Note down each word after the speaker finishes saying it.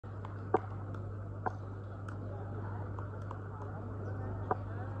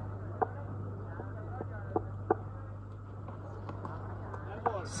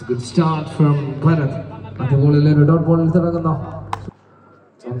It's a good start from Bharat. At the ball, a dot ball on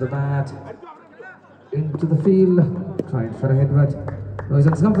the bat. Into the field. Tried for a headbutt.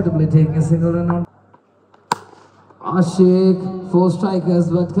 Rohit's comfortably taking a single run on. Ashik, 4 strikers,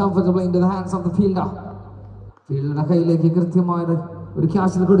 but comfortably into the hands of the fielder. Fielder കയ്യിലേക്ക് കൃത്യമായ ഒരു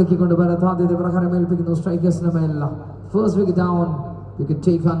ക്യാച്ചിൽ കൊടുക്കിക്കൊണ്ട് Bharat ആദ്യത്തെ പ്രകാരം ഏൽപ്പിക്കുന്നു സ്ട്രൈക്കേഴ്സിന് മേലുള്ള. First wicket down, wicket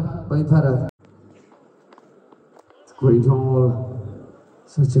taken by Bharat. Great ball.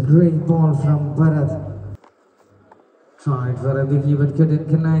 Such a great ball from Bharat. Tried for a biggie but couldn't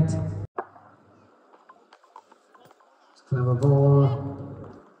connect. Clever ball.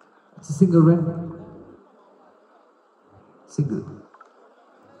 It's a single run. Single.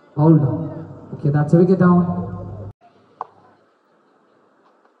 Hold on. Okay, that's a wicket down.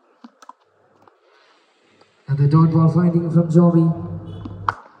 And the dot ball finding from Joby.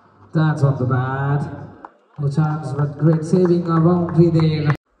 That's on the bat. No chance, but great saving, a boundary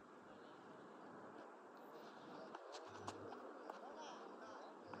there.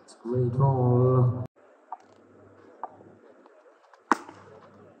 It's a great ball.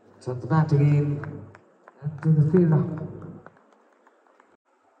 It's on the bat again. And to the fielder.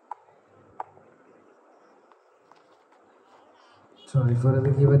 Try for a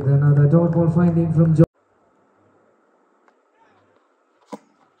wicket, but another dot ball finding from Joby.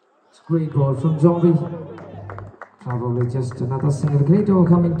 It's a great ball from Joby. Probably just another single. Great over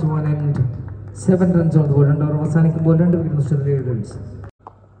coming to an end. 7 runs on the board and Avasanic ball and wicket still 8 runs.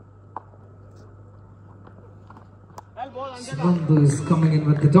 Nandu is coming in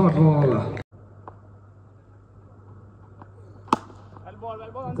with the dot ball.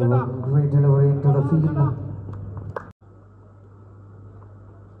 Great delivery into the field.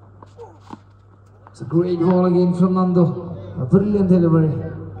 It's a great ball again from Nandu. A brilliant delivery.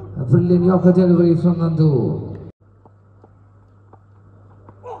 A brilliant Yorker delivery from Nandu.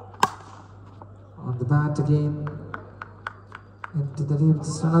 On the bat again. Into the deep.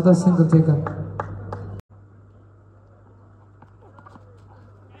 Just another single taken.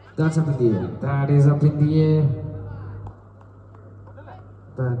 That's up in the air. That is up in the air.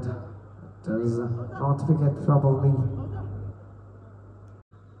 But does not wicket probably.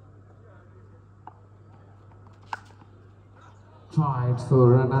 Tried for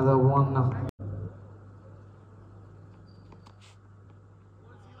another one.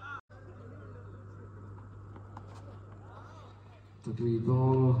 The great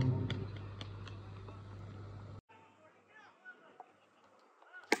ball.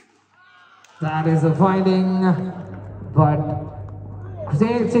 That is a finding, but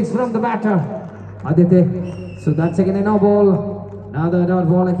great 6 from the batter, Aditya. So that's again a no ball. Another dot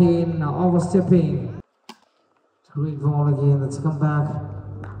ball again, overstepping. Great ball again, let's come back.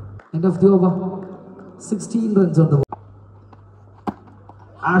 End of the over. 16 runs on the ball.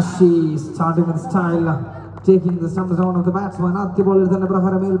 Ashi starting with style, taking the stumps down of the batsman. Aditya ball then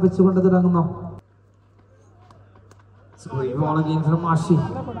Abraham El Pichu. It's a great ball again from Ashi.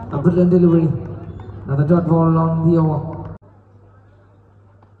 A brilliant delivery. Another dot ball on the over.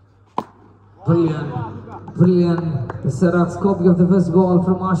 Brilliant. Brilliant. The Serax copy of the first ball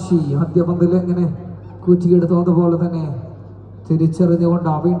from Ashi. Aditya Bandilengane. Kuchiged on the ball then.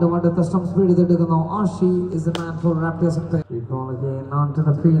 The stump speed. Ashi is the man for Raptors. Great ball again onto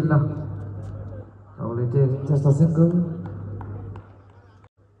the field. Only taking just a single.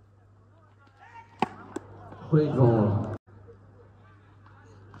 Great ball.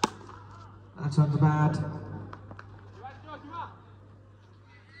 That's on the bat.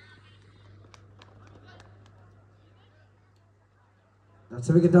 That's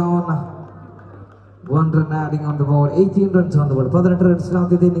a wicket down. 1 run adding on the board. 18 runs on the board. 18 runs now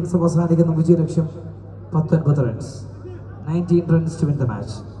the innings of Avasanikum Vijayalakshmi. 19 runs. 19 runs to win the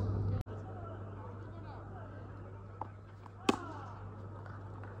match.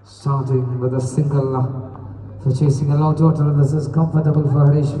 Starting with a single for chasing a low total. This is comfortable for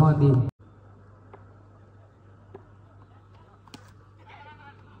Harish Pandey.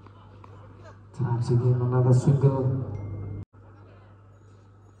 That's again another single.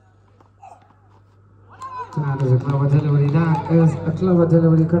 That is a clever delivery. That is a clever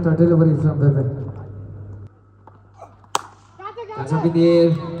delivery. Cutter delivery from Bebe. That's up in the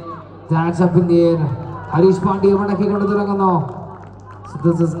air. That's up in the air. Harish Pandey So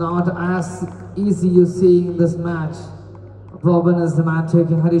this is not as easy you seeing in this match. Boban is the man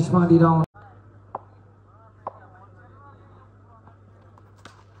taking Harish Pandey down.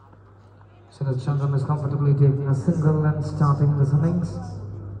 Sharad Chandran is comfortably taking a single and starting this innings.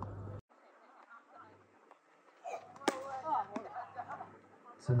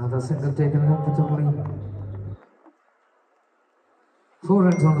 It's another single taken comfortably. 4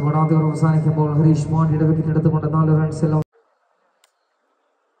 runs on the board. ആദ്യ over അവസാനിക്കുമ്പോൾ Harish മോഹൻജിയുടെ wicket എടുത്തുകൊണ്ട് 4 runs എല്ലാം.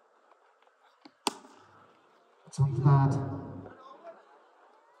 It's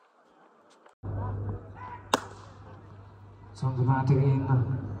on the bat again.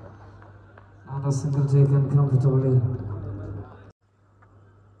 Another single taken comfortably.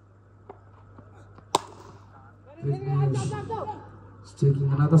 Vignesh taking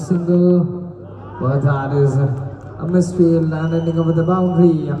another single, but that is a misfield and ending up with the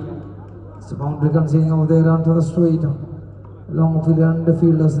boundary. It's the boundary continuing over there onto the straight. Long field and the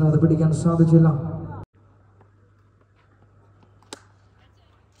fielders now the pidikan sadhichilla.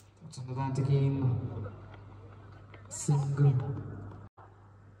 It's on the bat again. Single.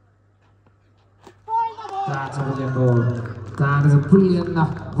 That's a brilliant ball. That is a brilliant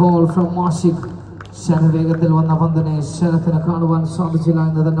ball from Mashik. ശരവേഗത്തിൽ വന്ന പന്തിനെ ശരത്തിന് കാണുവാൻ സാധിച്ചില്ല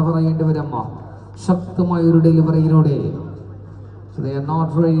എന്ന് തന്നെ പറയേണ്ടി വരും. ശക്തമായ ഒരു ഡെലിവറിയിലൂടെ. So they are not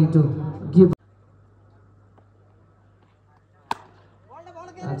ready to give.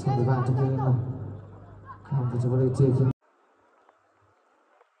 That's on the bat again. Comfortably taking.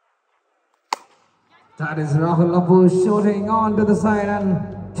 That is Rahul Appu shooting on to the side and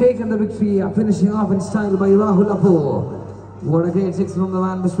taking the victory. Finishing off in style by Rahul Appu. What a great 6 from the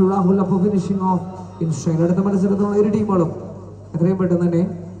man, Mr. Rahul Appu finishing off in style. അടുത്ത മത്സരത്തിലുള്ള ഇരു ടീമുകളും എത്രയും പെട്ടെന്ന് തന്നെ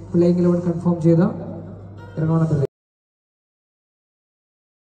playing 11 confirm ചെയ്ത് ഇറങ്ങുവാൻ